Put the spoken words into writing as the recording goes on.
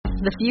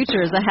The future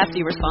is a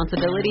hefty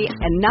responsibility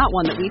and not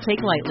one that we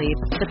take lightly.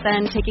 But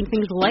then taking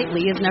things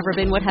lightly has never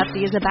been what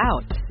Hefty is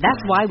about. That's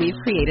why we've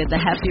created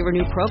the Hefty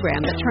Renew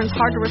program that turns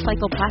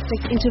hard-to-recycle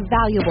plastics into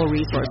valuable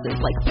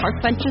resources like park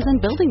benches and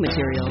building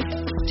materials.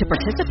 To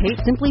participate,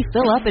 simply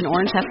fill up an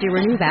orange Hefty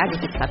Renew bag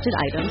with accepted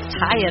items,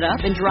 tie it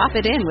up, and drop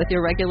it in with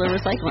your regular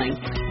recycling.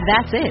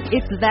 That's it.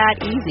 It's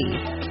that easy.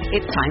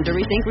 It's time to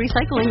rethink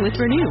recycling with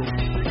Renew.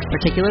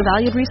 Particular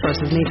valued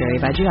resources may vary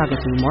by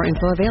geography. More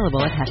info available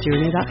at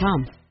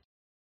heftyrenew.com.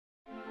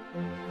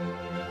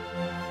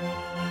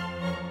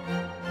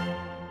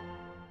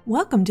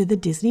 Welcome to the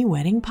Disney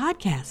Wedding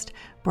Podcast,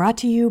 brought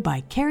to you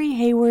by Carrie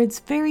Hayward's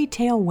Fairy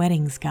Tale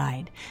Weddings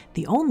Guide,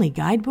 the only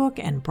guidebook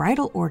and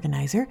bridal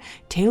organizer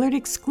tailored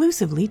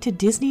exclusively to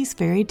Disney's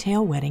fairy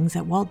tale weddings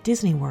at Walt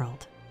Disney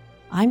World.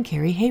 I'm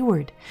Carrie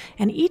Hayward,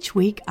 and each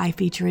week I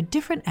feature a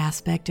different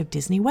aspect of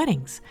Disney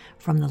weddings,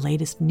 from the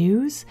latest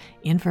news,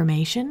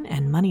 information,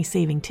 and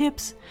money-saving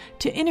tips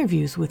to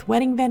interviews with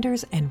wedding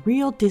vendors and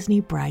real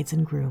Disney brides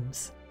and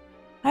grooms.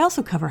 I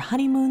also cover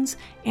honeymoons,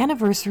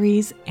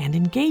 anniversaries, and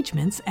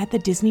engagements at the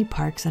Disney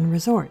parks and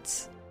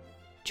resorts.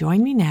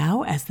 Join me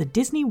now as the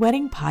Disney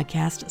Wedding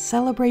Podcast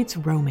celebrates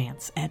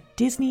romance at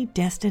Disney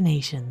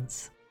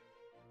destinations.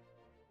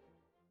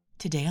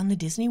 Today on the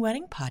Disney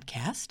Wedding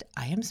Podcast,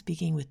 I am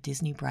speaking with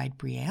Disney bride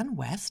Brianne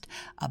West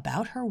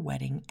about her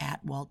wedding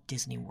at Walt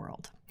Disney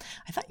World.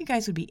 I thought you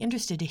guys would be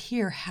interested to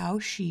hear how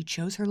she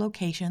chose her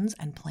locations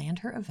and planned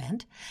her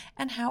event,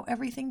 and how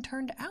everything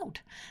turned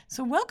out.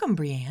 So welcome,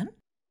 Brianne.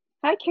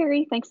 Hi,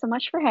 Carrie. Thanks so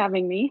much for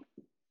having me.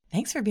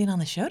 Thanks for being on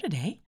the show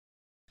today.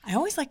 I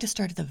always like to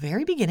start at the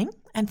very beginning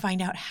and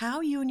find out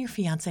how you and your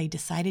fiancé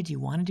decided you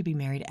wanted to be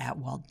married at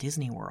Walt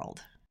Disney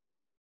World.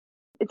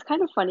 It's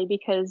kind of funny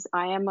because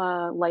I am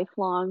a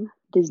lifelong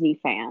Disney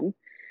fan.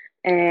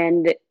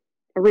 And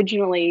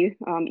originally,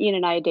 Ian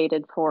and I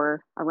dated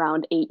for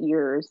around 8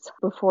 years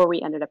before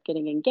we ended up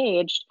getting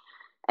engaged.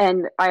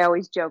 And I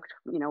always joked,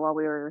 while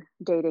we were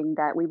dating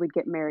that we would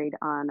get married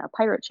on a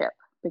pirate ship,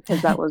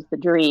 because that was the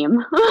dream.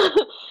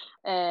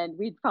 And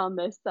we'd found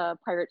this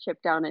pirate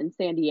ship down in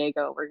San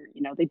Diego where,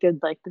 they did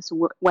like this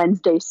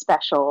Wednesday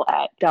special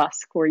at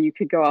dusk where you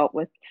could go out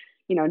with,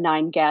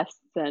 9 guests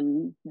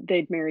and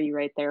they'd marry you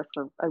right there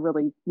for a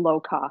really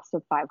low cost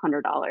of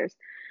 $500.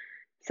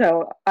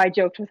 So I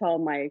joked with all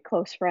my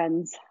close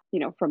friends,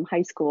 from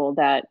high school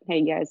that,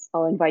 hey guys,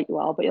 I'll invite you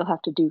all, but you'll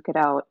have to duke it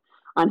out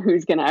on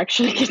who's going to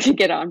actually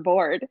get on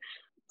board.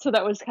 So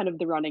that was kind of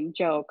the running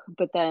joke.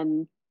 But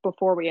then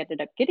before we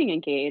ended up getting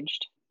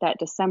engaged, that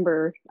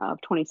December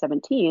of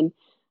 2017,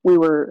 we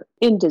were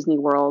in Disney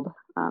World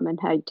and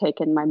had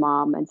taken my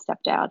mom and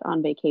stepdad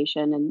on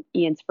vacation, and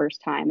Ian's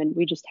first time, and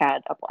we just had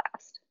a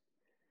blast.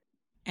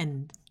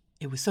 And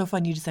it was so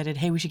fun you decided,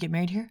 hey, we should get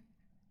married here?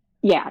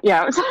 Yeah.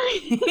 Yeah, so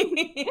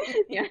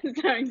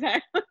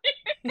exactly.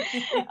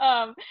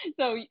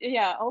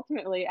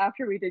 Ultimately,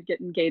 after we did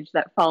get engaged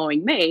that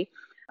following May,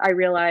 I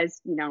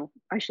realized,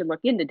 I should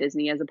look into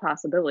Disney as a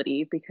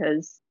possibility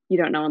because you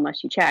don't know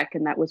unless you check.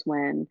 And that was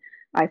when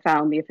I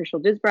found the official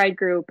Diz Bride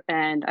group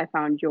and I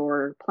found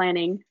your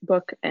planning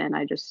book, and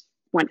I just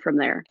went from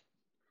there.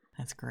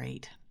 That's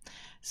great.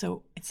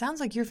 So it sounds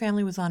like your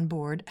family was on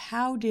board.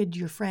 How did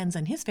your friends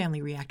and his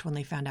family react when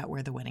they found out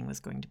where the wedding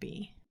was going to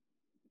be?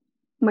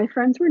 My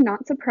friends were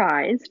not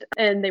surprised,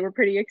 and they were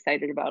pretty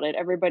excited about it.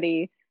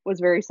 Everybody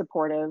was very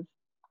supportive.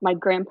 My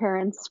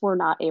grandparents were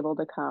not able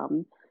to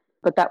come,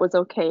 but that was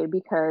okay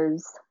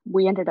because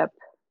we ended up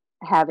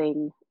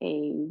having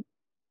a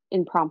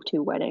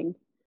impromptu wedding.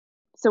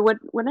 So what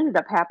ended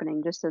up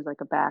happening, just as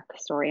like a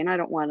backstory, and I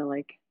don't want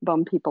to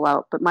bum people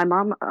out, but my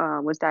mom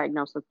was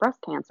diagnosed with breast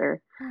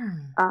cancer,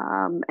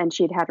 and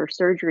she'd had her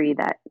surgery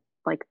that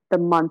the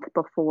month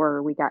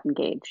before we got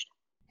engaged,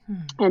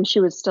 and she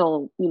was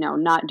still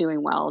not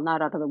doing well,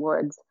 not out of the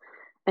woods,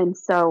 and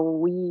so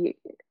we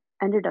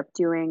ended up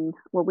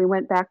we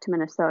went back to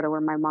Minnesota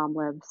where my mom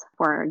lives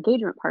for our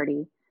engagement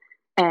party,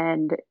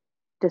 and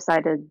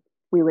decided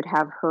we would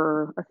have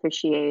her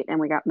officiate, and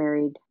we got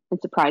married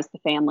and surprised the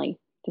family.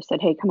 Just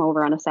said, hey, come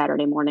over on a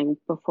Saturday morning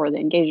before the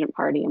engagement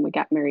party. And we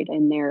got married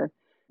in their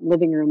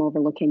living room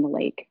overlooking the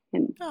lake.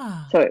 And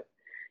so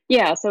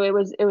it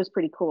was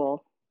pretty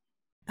cool.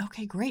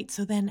 Okay, great.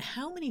 So then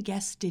how many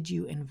guests did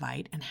you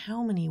invite and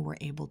how many were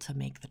able to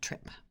make the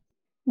trip?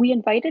 We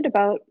invited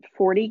about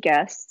 40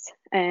 guests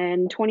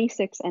and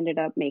 26 ended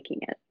up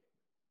making it.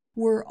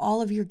 Were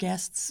all of your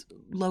guests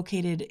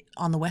located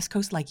on the West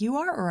Coast like you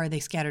are, or are they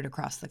scattered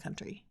across the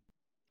country?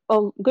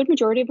 A good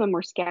majority of them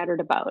were scattered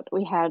about.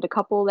 We had a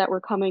couple that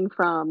were coming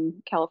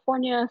from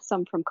California,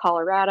 some from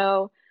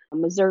Colorado,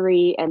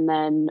 Missouri, and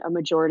then a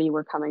majority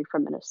were coming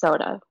from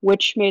Minnesota,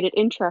 which made it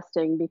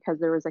interesting because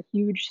there was a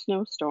huge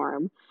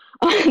snowstorm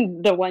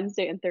on the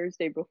Wednesday and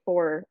Thursday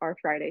before our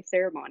Friday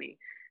ceremony.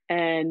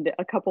 And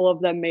a couple of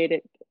them made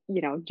it,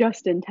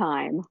 just in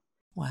time.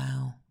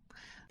 Wow.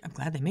 I'm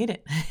glad they made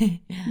it.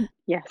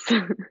 Yes.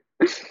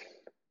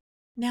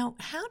 Now,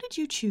 how did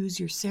you choose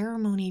your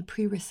ceremony,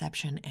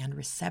 pre-reception, and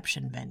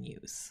reception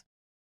venues?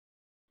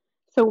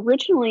 So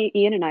originally,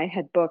 Ian and I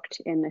had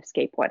booked an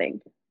escape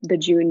wedding the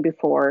June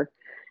before,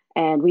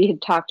 and we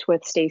had talked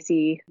with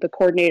Stacy, the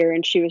coordinator,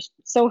 and she was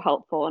so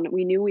helpful. And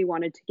we knew we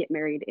wanted to get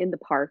married in the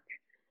park,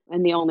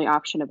 and the only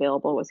option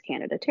available was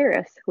Canada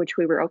Terrace, which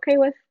we were okay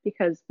with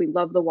because we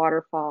love the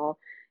waterfall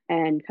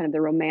and kind of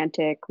the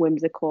romantic,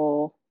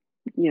 whimsical,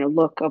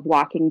 look of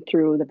walking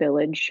through the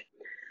village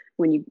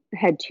when you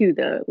head to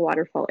the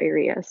waterfall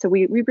area. So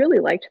we really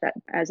liked that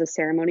as a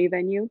ceremony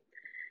venue.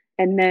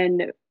 And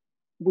then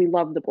we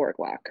love the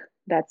boardwalk.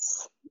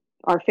 That's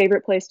our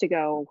favorite place to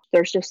go.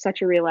 There's just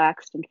such a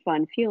relaxed and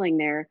fun feeling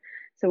there.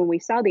 So when we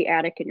saw the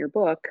attic in your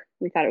book,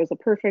 we thought it was a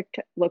perfect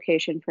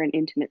location for an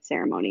intimate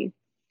ceremony.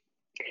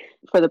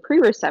 For the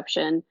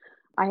pre-reception,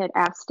 I had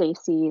asked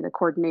Stacy, the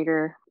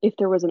coordinator, if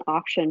there was an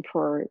option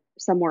for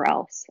somewhere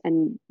else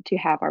and to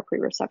have our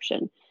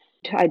pre-reception.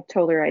 I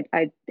told her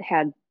I'd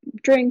had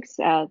drinks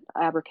at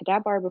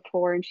Abracadabra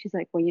before, and she's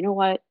like, well, you know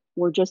what?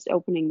 We're just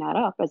opening that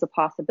up as a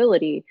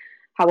possibility.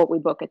 How about we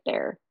book it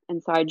there?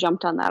 And so I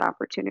jumped on that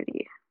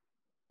opportunity.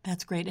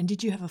 That's great. And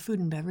did you have a food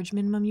and beverage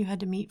minimum you had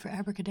to meet for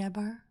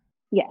Abracadabra?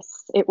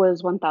 Yes, it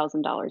was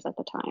 $1,000 at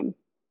the time.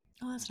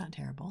 Oh, that's not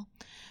terrible.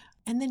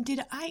 And then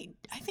I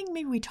think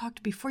maybe we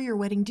talked before your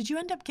wedding, did you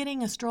end up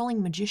getting a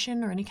strolling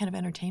magician or any kind of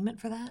entertainment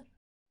for that?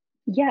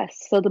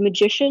 Yes. So the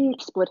magician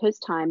split his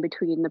time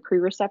between the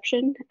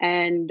pre-reception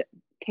and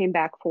came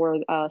back for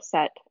a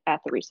set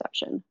at the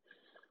reception,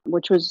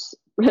 which was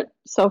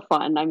so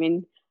fun. I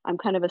mean, I'm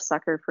kind of a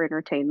sucker for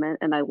entertainment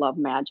and I love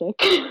magic.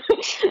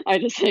 I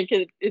just think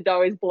it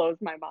always blows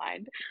my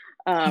mind.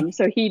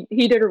 So he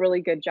did a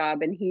really good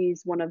job, and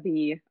he's one of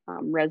the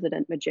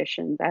resident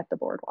magicians at the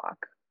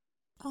boardwalk.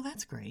 Oh,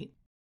 that's great.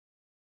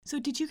 So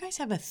did you guys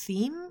have a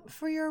theme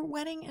for your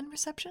wedding and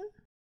reception?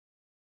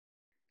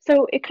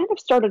 So it kind of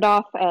started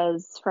off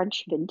as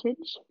French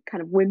vintage,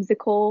 kind of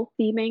whimsical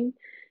theming.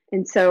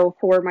 And so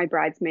for my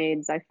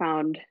bridesmaids, I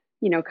found,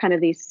 kind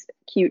of these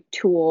cute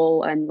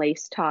tulle and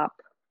lace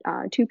top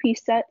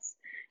two-piece sets.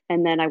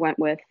 And then I went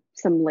with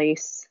some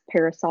lace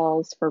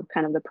parasols for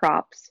kind of the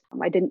props.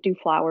 I didn't do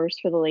flowers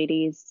for the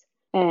ladies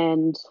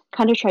and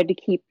kind of tried to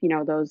keep,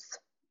 those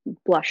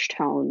blush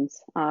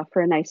tones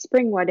for a nice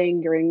spring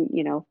wedding during,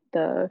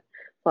 the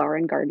Flower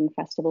and Garden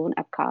Festival in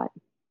Epcot.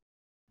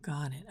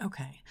 Got it.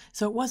 Okay.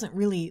 So it wasn't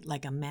really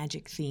like a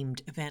magic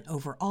themed event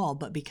overall,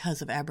 but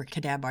because of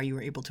Abracadabra, you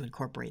were able to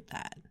incorporate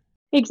that.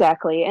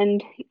 Exactly.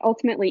 And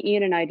ultimately,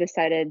 Ian and I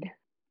decided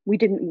we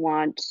didn't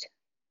want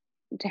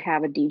to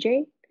have a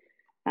DJ.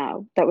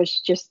 That was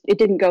just, it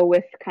didn't go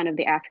with kind of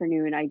the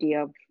afternoon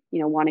idea of,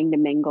 wanting to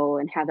mingle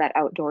and have that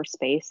outdoor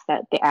space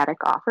that the attic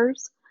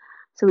offers.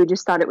 So we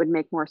just thought it would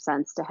make more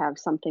sense to have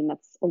something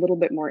that's a little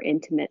bit more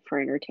intimate for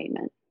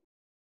entertainment.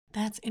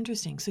 That's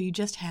interesting. So you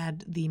just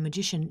had the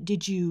magician.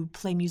 Did you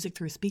play music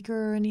through a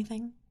speaker or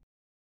anything?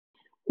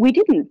 We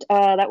didn't.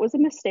 That was a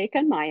mistake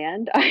on my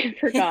end. I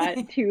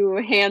forgot to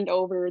hand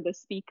over the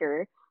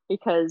speaker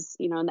because,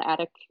 in the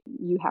attic,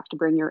 you have to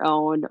bring your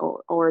own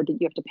or you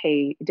have to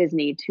pay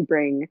Disney to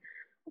bring,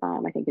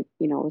 I think, it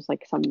was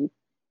like some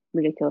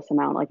ridiculous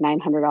amount, like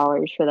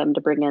 $900 for them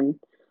to bring in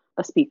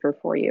a speaker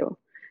for you.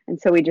 And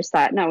so we just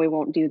thought, no, we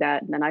won't do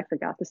that. And then I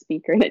forgot the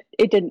speaker and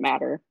it didn't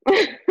matter.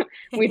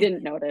 We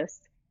didn't notice.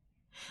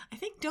 I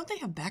think, don't they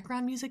have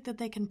background music that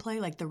they can play,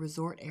 like the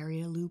resort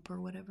area loop or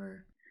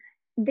whatever?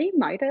 They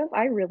might have.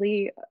 I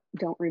really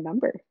don't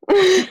remember.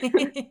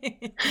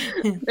 We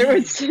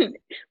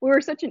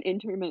were such an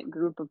intimate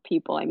group of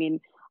people. I mean,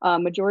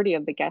 majority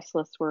of the guest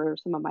lists were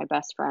some of my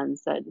best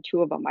friends. That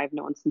two of them I've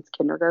known since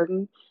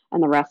kindergarten,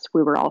 and the rest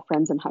we were all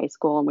friends in high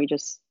school, and we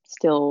just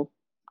still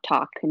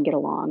talk and get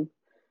along.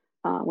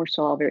 We're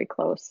still all very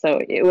close. So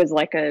it was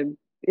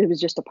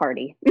just a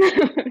party.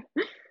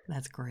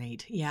 That's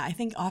great. Yeah, I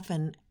think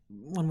often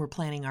when we're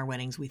planning our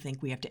weddings, we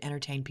think we have to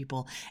entertain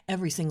people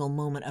every single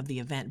moment of the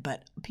event,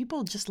 but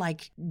people just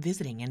like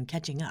visiting and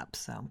catching up.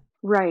 So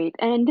right.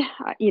 And,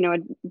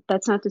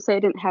 that's not to say I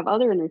didn't have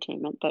other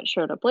entertainment that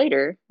showed up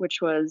later, which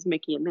was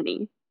Mickey and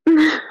Minnie.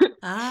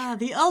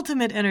 The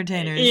ultimate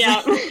entertainers.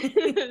 Yeah.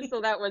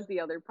 So that was the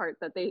other part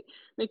that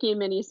Mickey and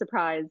Minnie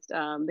surprised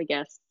the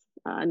guests.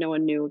 No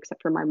one knew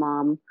except for my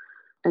mom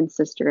and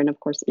sister and, of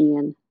course,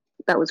 Ian.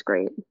 That was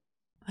great.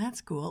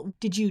 That's cool.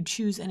 Did you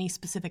choose any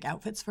specific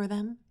outfits for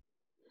them?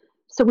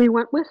 So we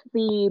went with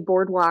the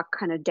boardwalk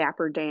kind of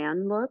Dapper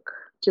Dan look,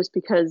 just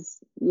because,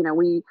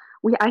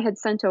 I had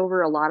sent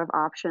over a lot of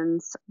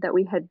options that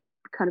we had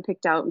kind of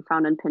picked out and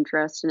found on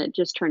Pinterest, and it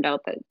just turned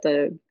out that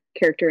the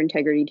character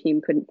integrity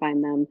team couldn't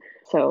find them.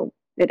 So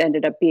it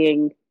ended up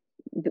being,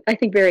 I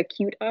think, very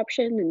cute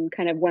option, and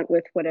kind of went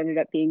with what ended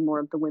up being more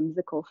of the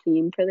whimsical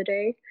theme for the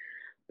day,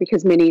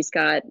 because Minnie's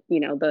got,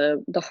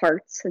 the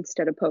hearts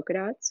instead of polka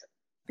dots.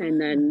 And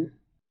then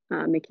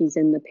Mickey's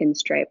in the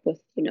pinstripe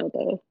with,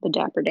 the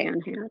Dapper Dan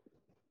hat.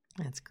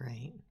 That's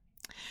great.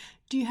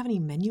 Do you have any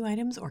menu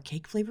items or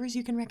cake flavors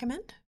you can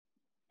recommend?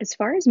 As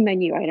far as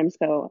menu items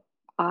go,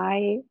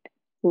 I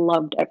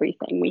loved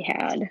everything we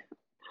had.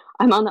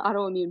 I'm on the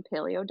autoimmune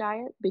paleo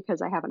diet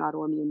because I have an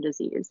autoimmune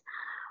disease.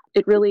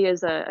 It really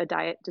is a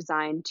diet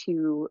designed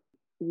to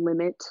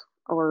limit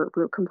or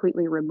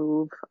completely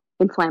remove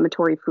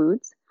inflammatory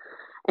foods.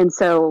 And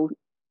so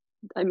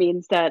that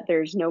means that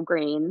there's no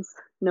grains,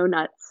 no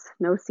nuts,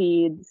 no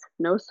seeds,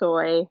 no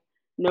soy,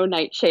 no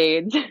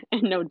nightshades,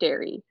 and no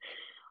dairy.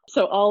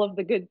 So all of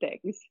the good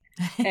things.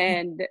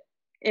 And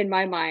in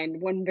my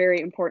mind, one very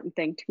important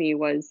thing to me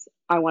was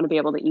I want to be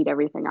able to eat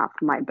everything off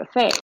my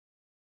buffet.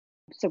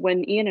 So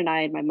when Ian and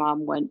I and my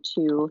mom went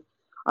to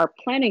our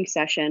planning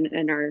session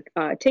and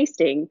our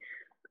tasting,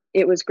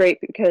 it was great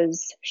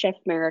because Chef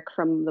Merrick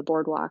from the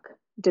Boardwalk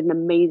did an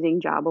amazing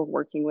job of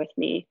working with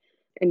me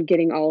and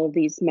getting all of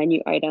these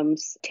menu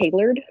items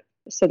tailored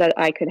so that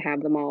I could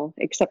have them all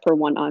except for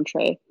one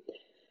entree.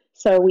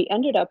 So we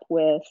ended up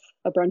with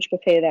a brunch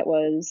buffet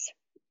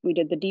we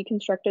did the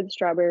deconstructed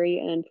strawberry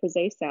and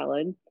frisee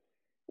salad.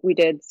 We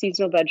did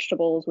seasonal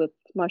vegetables with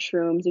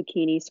mushroom,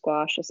 zucchini,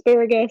 squash,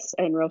 asparagus,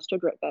 and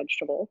roasted root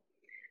vegetable.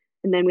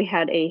 And then we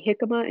had a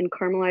jicama and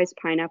caramelized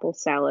pineapple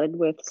salad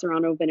with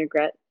serrano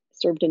vinaigrette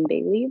served in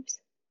bay leaves.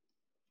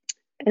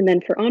 And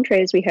then for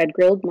entrees, we had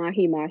grilled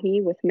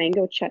mahi-mahi with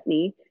mango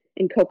chutney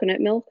and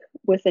coconut milk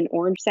with an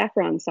orange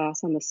saffron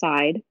sauce on the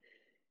side.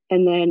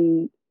 And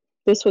then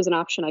this was an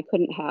option I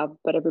couldn't have,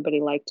 but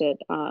everybody liked it.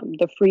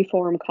 The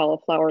freeform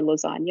cauliflower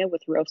lasagna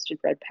with roasted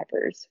red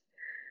peppers,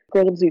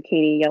 grilled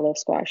zucchini, yellow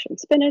squash, and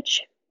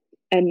spinach.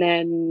 And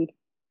then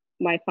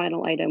my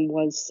final item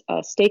was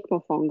steak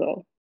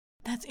mofongo.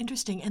 That's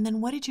interesting. And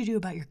then what did you do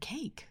about your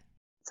cake?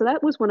 So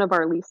that was one of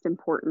our least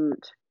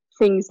important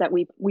things that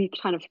we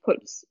kind of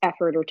put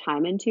effort or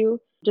time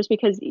into, just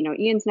because,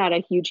 Ian's not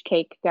a huge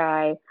cake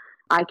guy.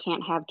 I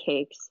can't have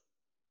cakes.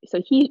 So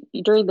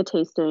during the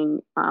tasting,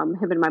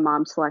 him and my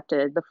mom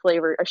selected the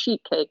flavor, a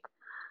sheet cake,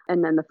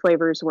 and then the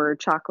flavors were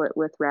chocolate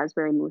with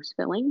raspberry mousse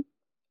filling.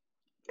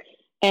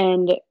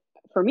 And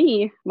for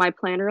me, my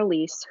planner,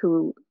 Elise,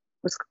 who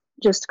was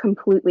just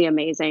completely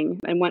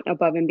amazing and went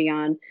above and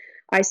beyond,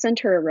 I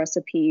sent her a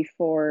recipe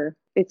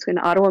it's an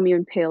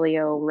autoimmune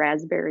paleo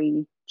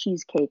raspberry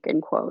cheesecake in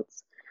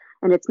quotes.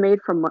 And it's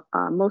made from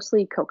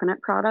mostly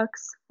coconut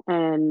products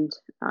and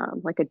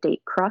like a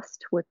date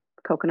crust with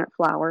coconut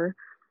flour.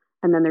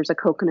 And then there's a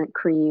coconut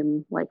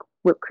cream, like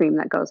whipped cream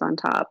that goes on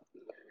top.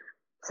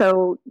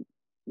 So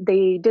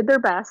they did their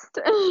best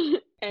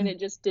and it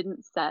just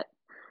didn't set.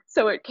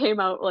 So it came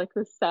out like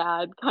this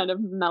sad, kind of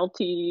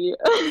melty,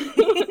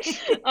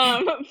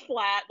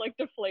 flat, like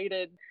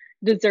deflated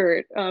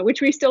dessert,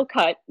 which we still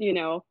cut,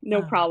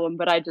 no problem.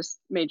 But I just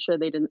made sure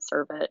they didn't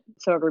serve it.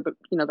 So everybody,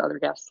 the other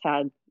guests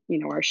had,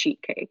 our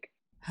sheet cake.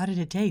 How did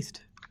it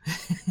taste?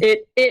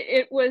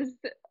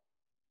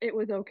 It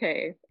was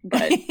okay,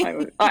 but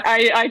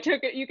I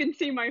took it. You can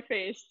see my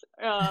face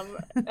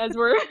as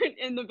we're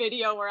in the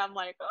video where I'm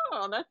like,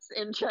 oh, that's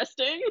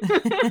interesting.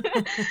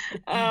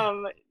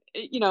 And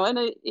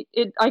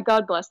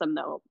God bless them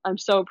though. I'm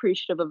so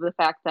appreciative of the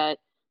fact that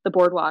the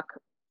Boardwalk,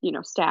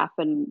 staff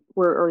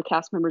or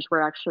cast members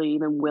were actually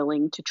even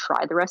willing to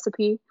try the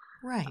recipe.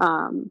 Right.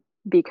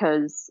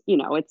 Because,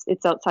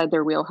 it's outside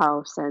their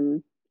wheelhouse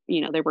and,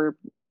 they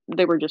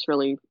were just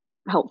really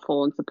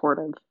helpful and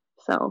supportive.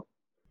 So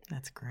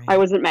that's great. I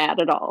wasn't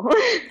mad at all.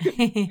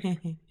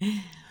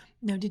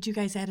 Now, did you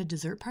guys add a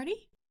dessert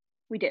party?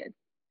 We did.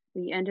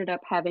 We ended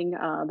up having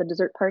the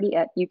dessert party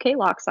at UK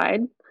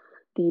Lochside,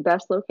 the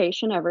best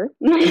location ever.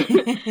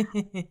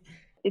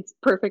 It's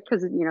perfect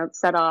because, it's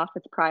set off,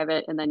 it's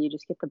private, and then you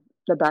just get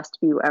the best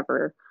view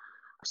ever.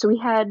 So we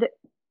had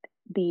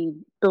the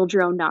build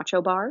your own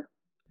nacho bar.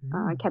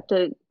 I kept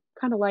it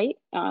kind of light.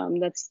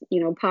 That's,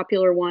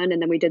 popular one.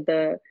 And then we did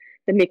the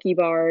Mickey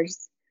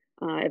bars.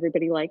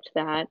 Everybody liked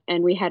that.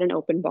 And we had an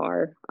open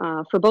bar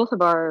for both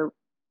of our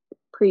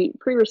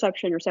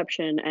pre-reception,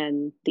 reception,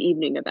 and the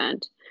evening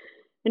event.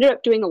 Ended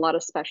up doing a lot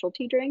of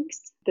specialty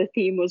drinks. The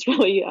theme was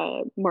really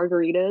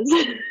margaritas.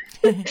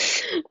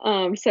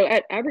 So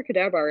at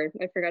Abracadabra,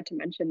 I forgot to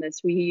mention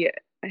this, we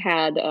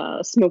had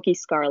Smoky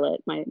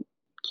Scarlet, my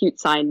cute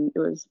sign. It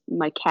was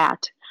my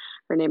cat.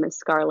 Her name is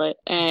Scarlet.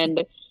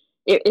 And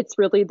it's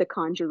really the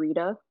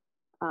conjurita.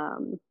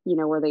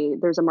 Where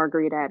there's a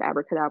margarita at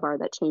Abracadabra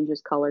that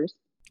changes colors.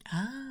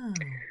 Oh.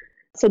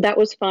 So that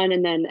was fun.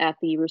 And then at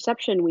the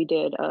reception, we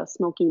did a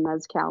smoky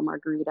mezcal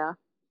margarita.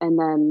 And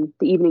then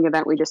the evening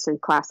event, we just did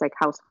classic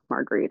house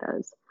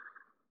margaritas.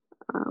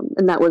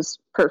 And that was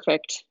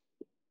perfect.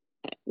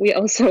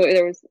 There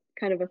was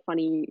kind of a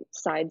funny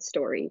side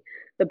story.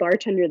 The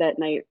bartender that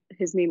night,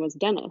 his name was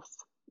Dennis.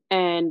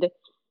 And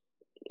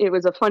it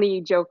was a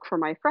funny joke for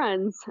my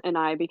friends and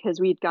I, because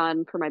we'd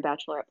gone for my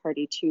bachelorette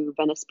party to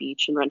Venice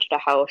Beach and rented a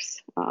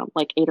house,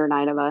 like 8 or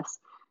 9 of us.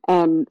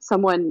 And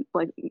someone,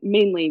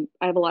 mainly,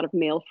 I have a lot of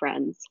male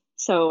friends.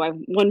 So I have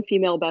one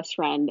female best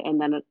friend and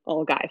then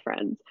all guy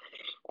friends.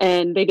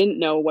 And they didn't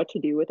know what to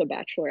do with a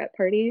bachelorette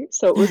party.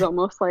 So it was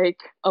almost like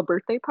a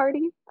birthday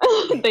party.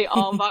 They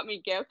all bought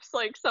me gifts.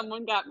 Like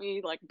someone got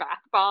me bath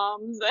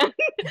bombs.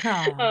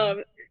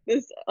 And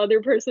this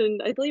other person,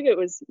 I believe it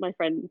was my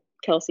friend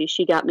Kelsey,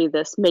 she got me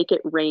this Make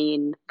It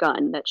Rain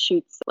gun that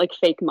shoots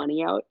fake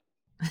money out.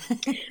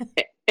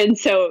 And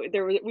so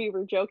we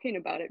were joking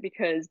about it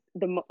because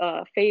the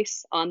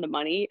face on the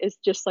money is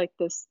just like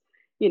this,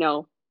 you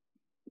know,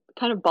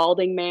 kind of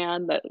balding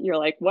man that you're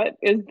like, what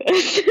is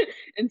this?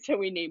 And so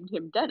we named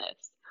him Dennis.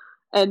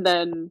 And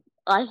then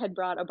I had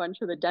brought a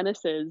bunch of the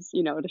Dennises,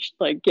 you know, to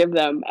like give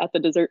them at the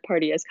dessert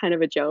party as kind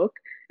of a joke.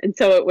 And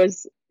so it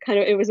was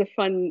a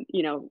fun,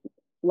 you know,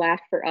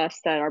 laugh for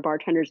us that our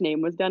bartender's name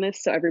was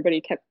Dennis. So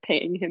everybody kept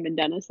paying him in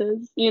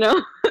Dennises, you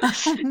know, Oh,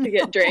 to no.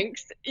 get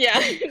drinks. Yeah.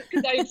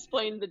 Because I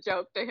explained the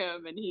joke to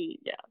him and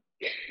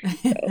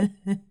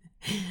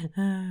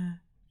so.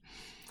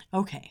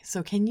 Okay,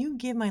 so can you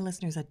give my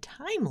listeners a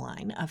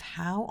timeline of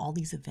how all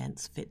these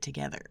events fit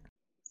together?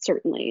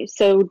 Certainly.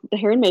 So the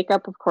hair and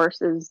makeup, of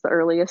course, is the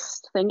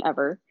earliest thing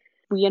ever.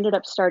 We ended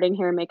up starting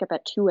hair and makeup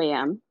at 2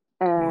 a.m.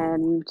 Whoa.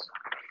 And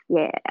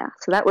yeah,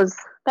 so that was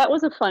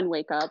a fun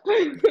wake up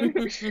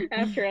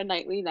after a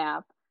nightly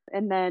nap.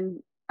 And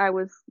then I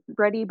was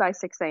ready by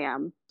 6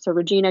 a.m. So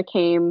Regina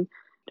came.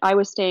 I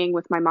was staying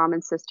with my mom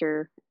and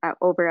sister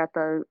over at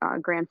the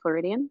Grand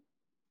Floridian.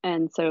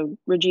 And so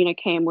Regina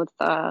came with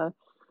the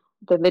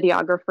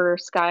videographer,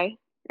 Sky,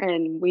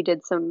 and we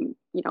did some,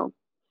 you know,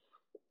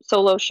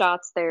 solo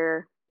shots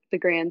there, the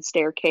grand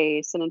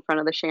staircase and in front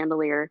of the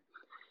chandelier.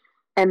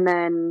 And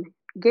then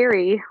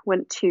Gary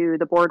went to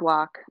the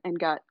boardwalk and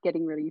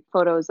getting ready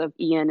photos of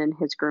Ian and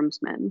his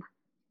groomsmen.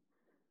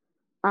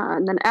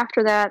 And then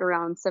after that,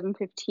 around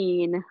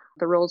 7:15,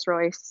 the Rolls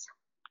Royce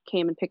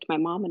came and picked my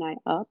mom and I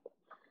up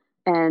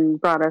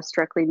and brought us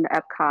directly into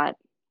Epcot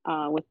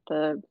with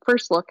the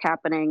first look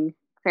happening,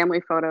 family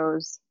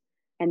photos,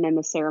 and then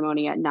the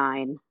ceremony at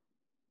 9.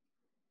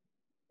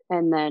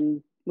 And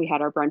then we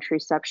had our brunch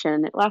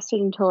reception. It lasted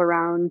until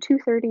around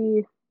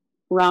 2:30,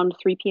 around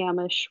 3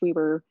 p.m.-ish. We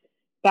were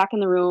back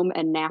in the room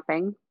and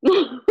napping.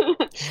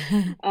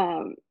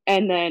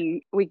 And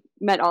then we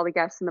met all the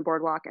guests in the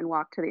boardwalk and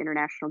walked to the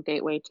International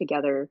Gateway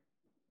together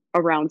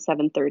around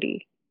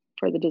 7:30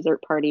 for the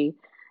dessert party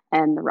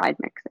and the ride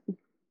mixing.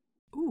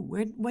 Ooh,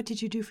 what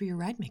did you do for your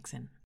ride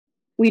mixing?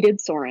 We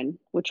did Soarin',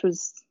 which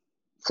was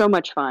so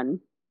much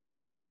fun.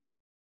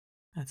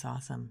 That's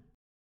awesome.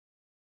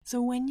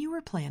 So when you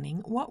were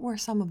planning, what were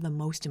some of the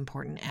most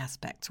important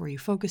aspects where you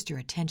focused your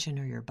attention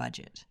or your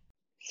budget?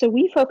 So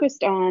we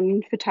focused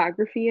on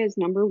photography as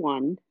number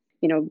one.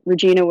 You know,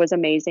 Regina was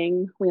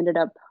amazing. We ended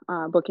up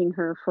booking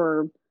her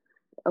for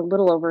a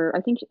little over,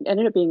 I think it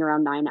ended up being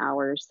around 9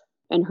 hours.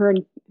 And her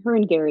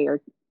and Gary are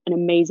an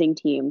amazing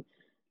team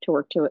to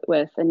work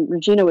with. And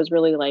Regina was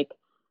really like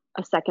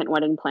a second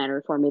wedding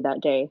planner for me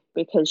that day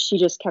because she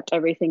just kept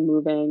everything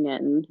moving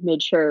and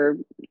made sure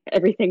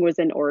everything was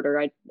in order.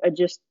 I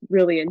just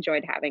really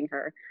enjoyed having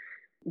her.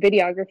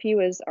 Videography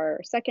was our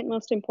second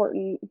most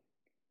important.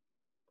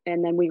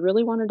 And then we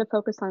really wanted to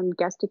focus on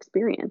guest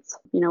experience.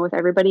 You know, with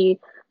everybody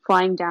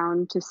flying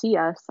down to see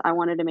us, I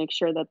wanted to make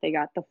sure that they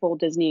got the full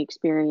Disney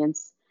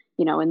experience,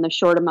 you know, in the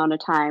short amount of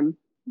time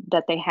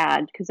that they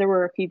had, because there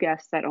were a few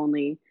guests that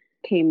only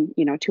came,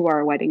 you know, to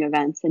our wedding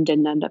events and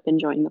didn't end up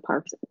enjoying the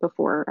parks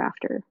before or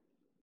after.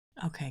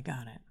 Okay,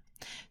 got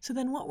it. So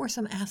then what were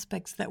some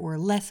aspects that were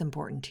less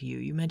important to you?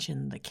 You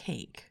mentioned the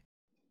cake.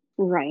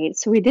 Right.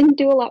 So we didn't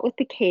do a lot with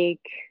the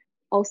cake.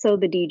 Also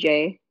the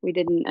DJ. We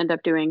didn't end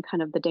up doing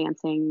kind of the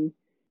dancing,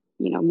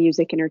 you know,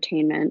 music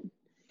entertainment.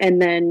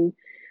 And then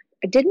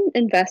I didn't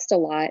invest a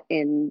lot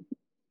in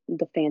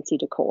the fancy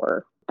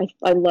decor.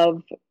 I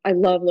love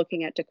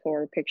looking at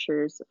decor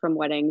pictures from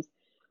weddings.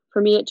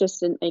 For me, it just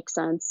didn't make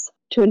sense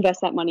to invest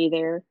that money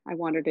there. I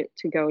wanted it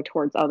to go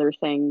towards other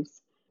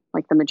things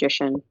like the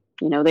magician,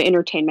 you know, the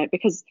entertainment,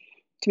 because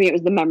to me, it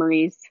was the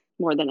memories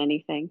more than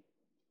anything.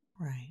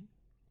 Right.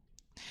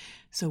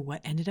 So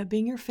what ended up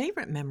being your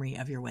favorite memory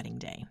of your wedding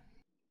day?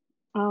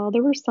 Oh,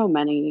 there were so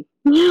many.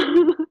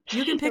 You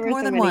can pick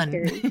more than one.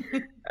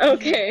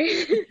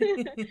 Okay.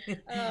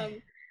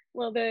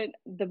 Well, the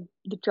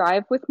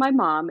drive with my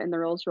mom in the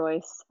Rolls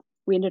Royce,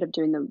 we ended up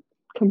doing the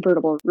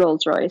convertible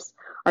Rolls Royce.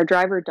 Our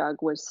driver, Doug,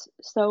 was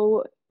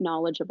so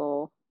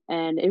knowledgeable,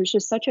 and it was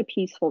just such a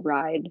peaceful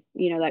ride.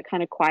 You know, that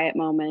kind of quiet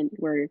moment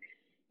where,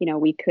 you know,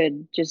 we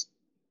could just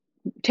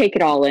take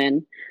it all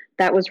in.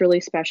 That was really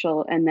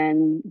special. And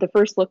then the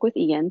first look with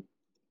Ian,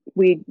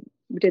 we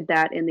did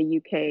that in the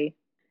UK,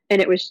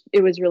 and it was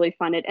really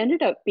fun. It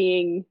ended up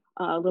being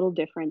a little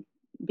different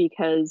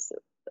because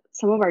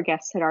some of our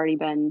guests had already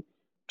been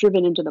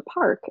driven into the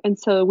park, and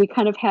so we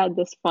kind of had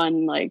this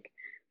fun, like,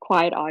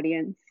 quiet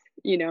audience,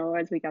 you know,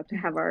 as we got to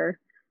have our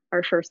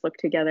first look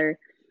together.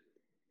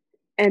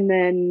 And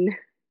then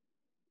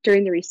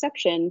during the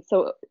reception,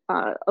 so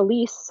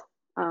Elise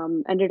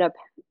ended up,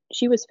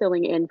 she was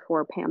filling in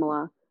for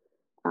Pamela,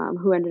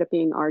 who ended up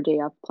being our day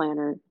of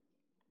planner.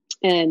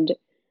 And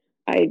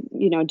I,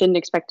 you know, didn't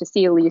expect to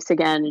see Elise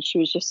again. And she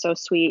was just so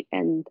sweet.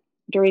 And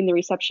during the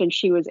reception,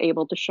 she was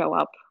able to show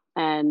up.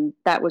 And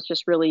that was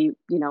just really,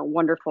 you know,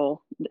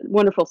 wonderful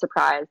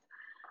surprise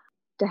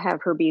to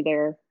have her be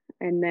there.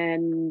 And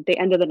then the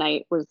end of the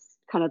night was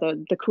kind of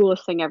the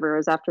coolest thing ever.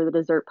 Was after the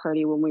dessert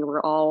party when we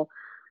were all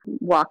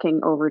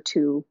walking over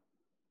to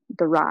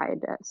the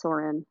ride at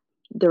Soarin'.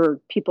 there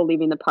were people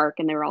leaving the park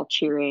and they were all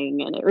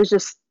cheering, and it was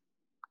just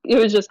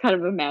kind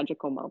of a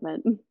magical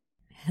moment.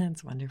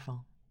 That's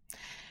wonderful.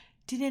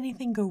 Did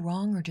anything go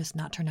wrong or just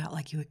not turn out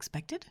like you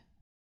expected?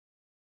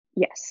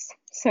 Yes.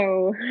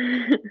 So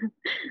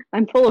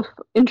I'm full of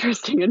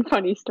interesting and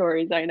funny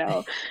stories, I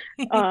know.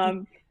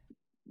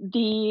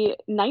 The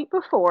night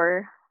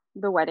before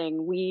the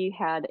wedding, we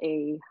had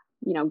a,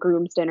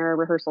 groom's dinner,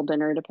 rehearsal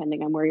dinner,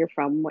 depending on where you're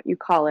from, what you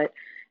call it,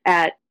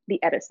 at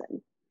the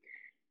Edison.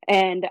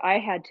 And I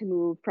had to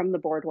move from the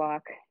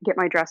boardwalk, get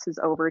my dresses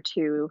over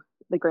to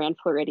the Grand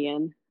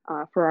Floridian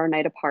for our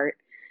night apart.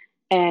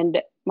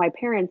 And my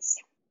parents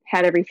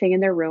had everything in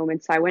their room.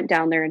 And so I went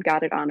down there and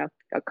got it on a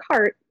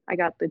cart. I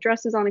got the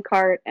dresses on the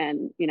cart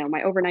and,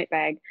 my overnight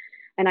bag.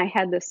 And I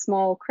had this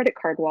small credit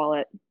card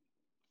wallet.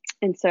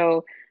 And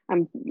so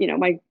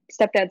my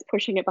stepdad's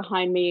pushing it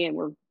behind me and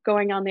we're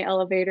going on the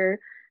elevator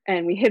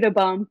and we hit a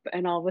bump.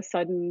 And all of a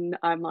sudden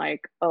I'm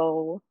like,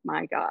 oh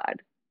my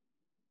God,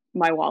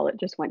 my wallet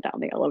just went down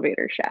the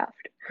elevator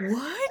shaft.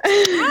 What?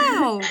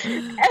 Wow.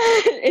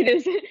 It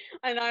is.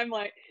 And I'm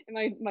like,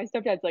 and my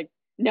stepdad's like,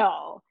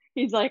 no.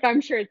 He's like,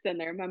 I'm sure it's in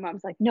there. My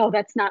mom's like, no,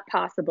 that's not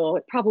possible.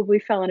 It probably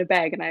fell in a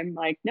bag. And I'm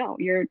like, no,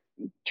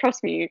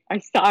 trust me. I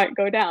saw it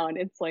go down.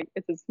 It's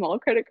a small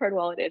credit card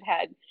wallet. It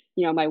had,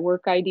 my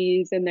work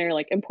IDs in there,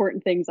 like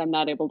important things I'm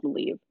not able to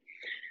leave.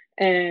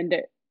 And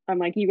I'm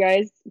like, you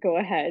guys go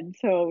ahead.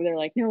 So they're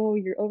like, no,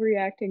 you're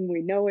overreacting.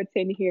 We know it's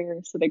in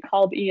here. So they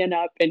called Ian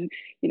up and,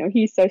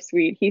 he's so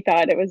sweet. He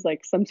thought it was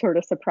like some sort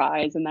of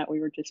surprise and that we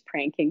were just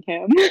pranking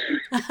him.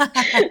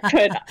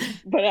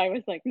 But I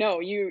was like, no,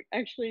 you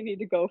actually need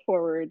to go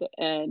forward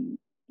and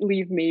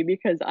leave me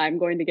because I'm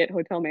going to get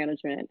hotel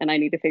management and I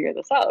need to figure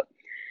this out.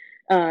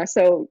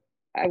 So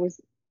I was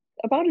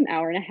about an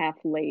hour and a half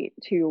late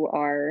to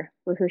our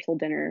rehearsal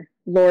dinner.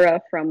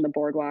 Laura from the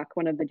boardwalk,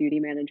 one of the duty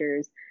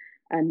managers,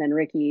 and then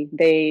Ricky,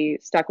 they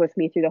stuck with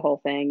me through the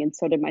whole thing. And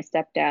so did my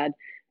stepdad.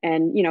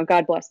 And,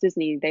 God bless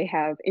Disney, they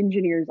have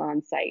engineers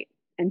on site.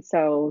 And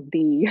so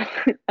the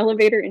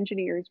elevator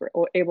engineers were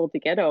able to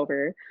get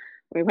over.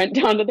 We went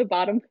down to the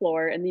bottom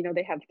floor and,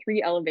 they have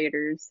 3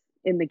 elevators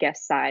in the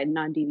guest side,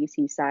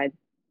 non-DVC side.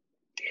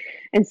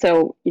 And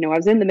so, I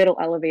was in the middle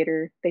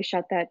elevator. They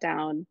shut that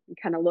down and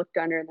kind of looked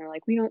under and they're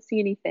like, we don't see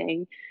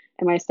anything.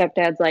 And my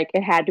stepdad's like,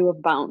 it had to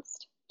have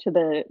bounced to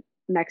the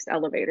next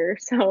elevator.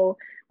 So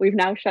we've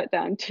now shut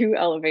down 2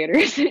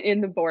 elevators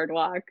in the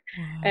boardwalk.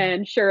 Wow.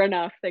 And sure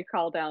enough, they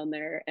crawled down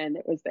there and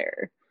it was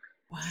there.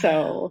 Wow.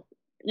 So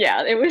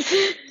yeah, it was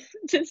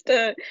just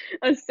a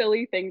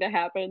silly thing to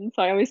happen.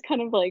 So I always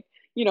kind of like,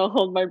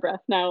 hold my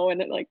breath now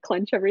and like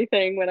clench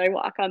everything when I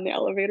walk on the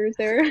elevators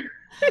there.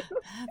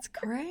 That's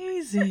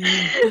crazy.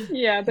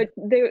 Yeah, but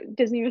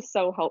Disney was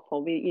so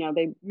helpful.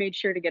 They made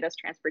sure to get us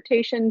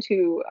transportation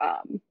to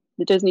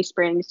the Disney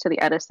Springs to the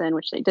Edison,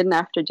 which they didn't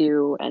have to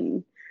do.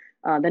 And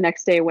the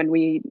next day when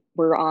we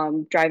were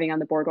driving on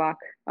the boardwalk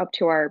up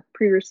to our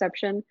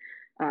pre-reception,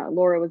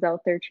 Laura was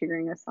out there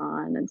cheering us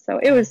on. And so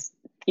it was,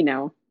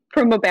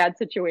 from a bad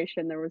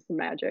situation, there was some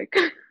magic.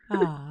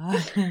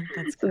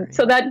 That's great.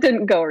 So that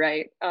didn't go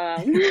right.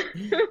 And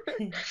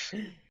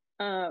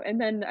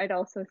then I'd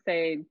also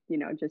say,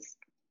 just,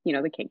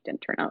 the cake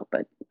didn't turn out.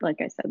 But like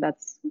I said,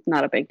 that's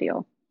not a big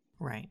deal.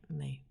 Right.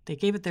 They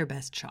gave it their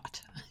best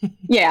shot.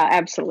 Yeah,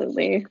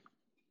 absolutely.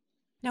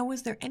 Now,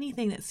 was there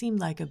anything that seemed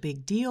like a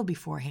big deal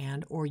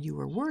beforehand or you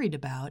were worried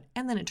about,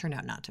 and then it turned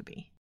out not to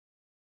be?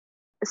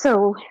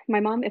 So my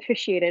mom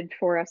officiated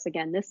for us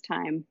again this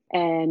time.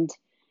 And,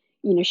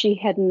 she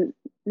hadn't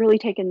really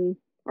taken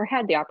or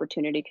had the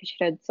opportunity because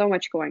she had so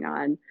much going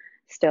on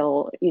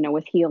still,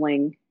 with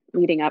healing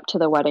leading up to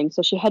the wedding.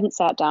 So she hadn't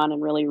sat down and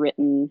really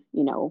written,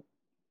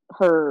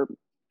 her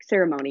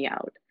ceremony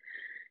out.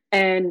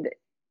 And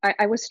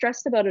I was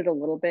stressed about it a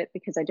little bit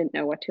because I didn't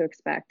know what to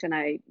expect. And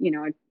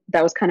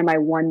that was kind of my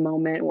one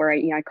moment where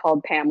I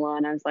called Pamela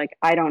and I was like,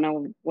 I don't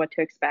know what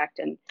to expect.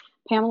 And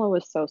Pamela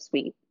was so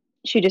sweet.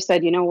 She just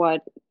said, you know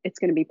what, it's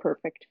going to be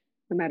perfect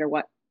no matter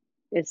what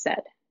is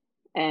said.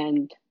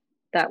 And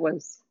that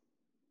was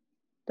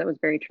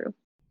very true.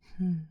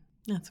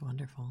 That's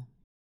wonderful.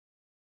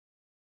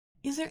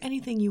 Is there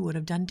anything you would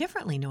have done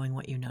differently knowing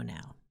what you know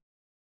now?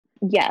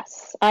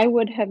 Yes, I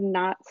would have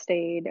not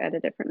stayed at a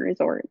different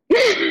resort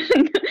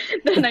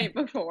the night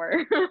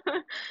before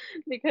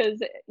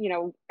because,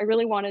 I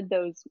really wanted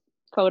those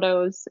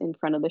photos in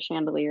front of the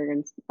chandelier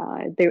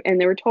and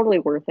they were totally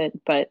worth it.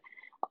 But,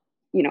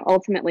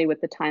 ultimately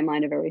with the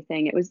timeline of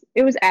everything, it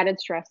was added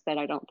stress that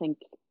I don't think,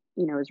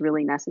 is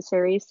really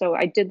necessary. So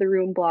I did the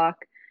room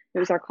block. It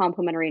was our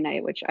complimentary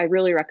night, which I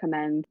really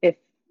recommend if,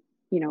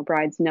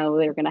 brides know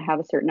they're going to have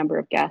a certain number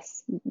of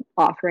guests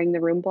offering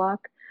the room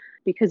block.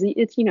 Because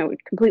it's,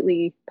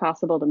 completely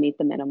possible to meet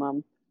the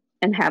minimum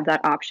and have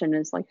that option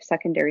as like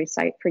secondary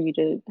site for you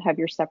to have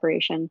your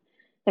separation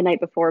the night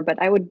before.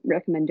 But I would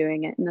recommend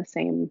doing it in the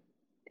same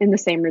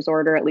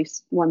resort, or at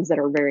least ones that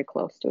are very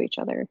close to each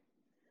other.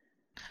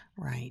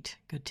 Right.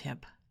 Good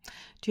tip.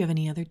 Do you have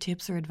any other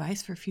tips or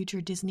advice for future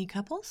Disney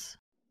couples?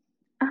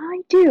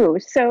 I do.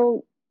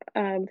 So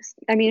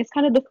It's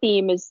kind of the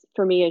theme is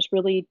for me is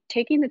really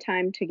taking the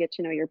time to get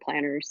to know your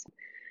planners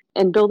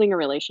and building a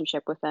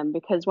relationship with them.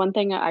 Because one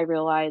thing I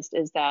realized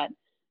is that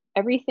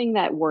everything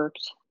that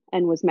worked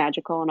and was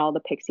magical and all the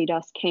pixie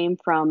dust came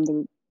from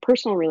the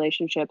personal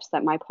relationships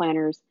that my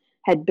planners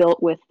had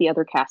built with the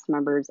other cast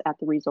members at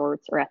the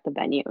resorts or at the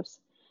venues.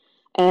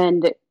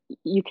 And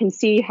you can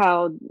see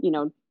how,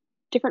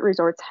 different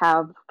resorts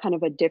have kind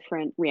of a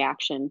different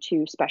reaction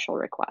to special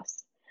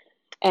requests.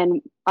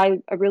 And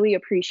I really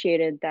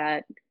appreciated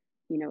that,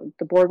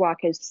 the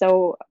boardwalk is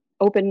so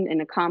open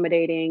and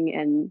accommodating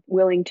and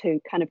willing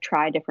to kind of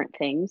try different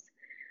things,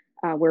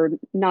 where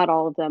not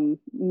all of them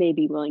may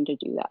be willing to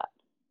do that.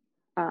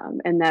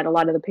 And that a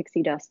lot of the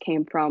pixie dust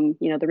came from,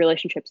 the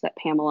relationships that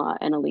Pamela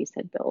and Elise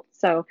had built.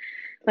 So,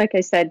 like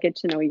I said, get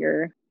to know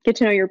your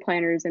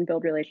planners and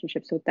build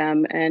relationships with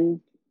them. And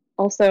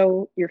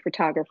also your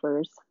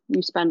photographers.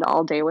 You spend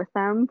all day with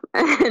them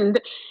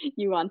and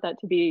you want that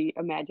to be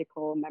a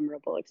magical,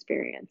 memorable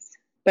experience.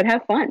 But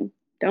have fun.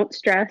 Don't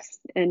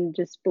stress and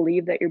just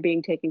believe that you're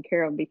being taken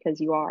care of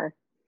because you are.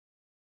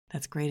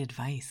 That's great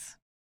advice.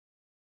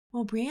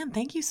 Well, Brianne,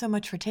 thank you so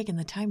much for taking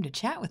the time to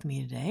chat with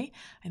me today.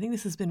 I think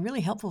this has been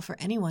really helpful for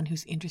anyone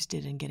who's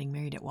interested in getting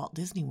married at Walt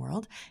Disney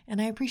World, and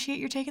I appreciate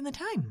your taking the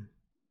time.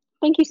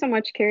 Thank you so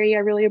much, Carrie. I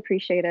really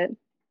appreciate it.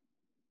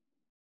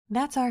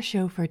 That's our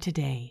show for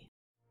today.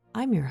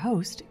 I'm your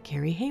host,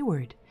 Carrie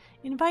Hayward,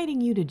 inviting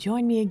you to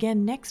join me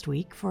again next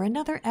week for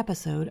another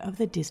episode of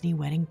the Disney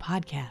Wedding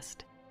Podcast.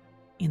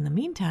 In the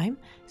meantime,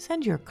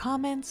 send your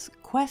comments,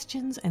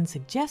 questions, and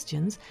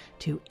suggestions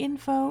to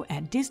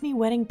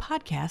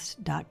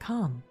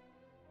info@DisneyWeddingPodcast.com.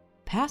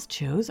 Past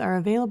shows are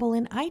available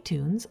in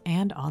iTunes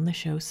and on the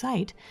show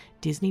site,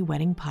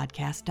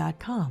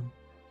 DisneyWeddingPodcast.com.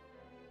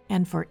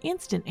 And for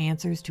instant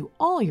answers to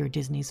all your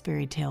Disney's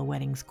Fairy Tale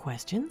Weddings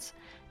questions,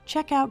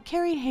 check out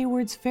Carrie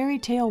Hayward's Fairy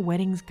Tale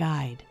Weddings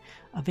Guide,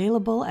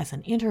 available as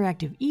an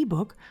interactive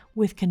ebook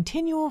with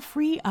continual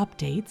free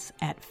updates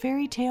at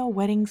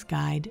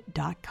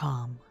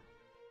fairytaleweddingsguide.com.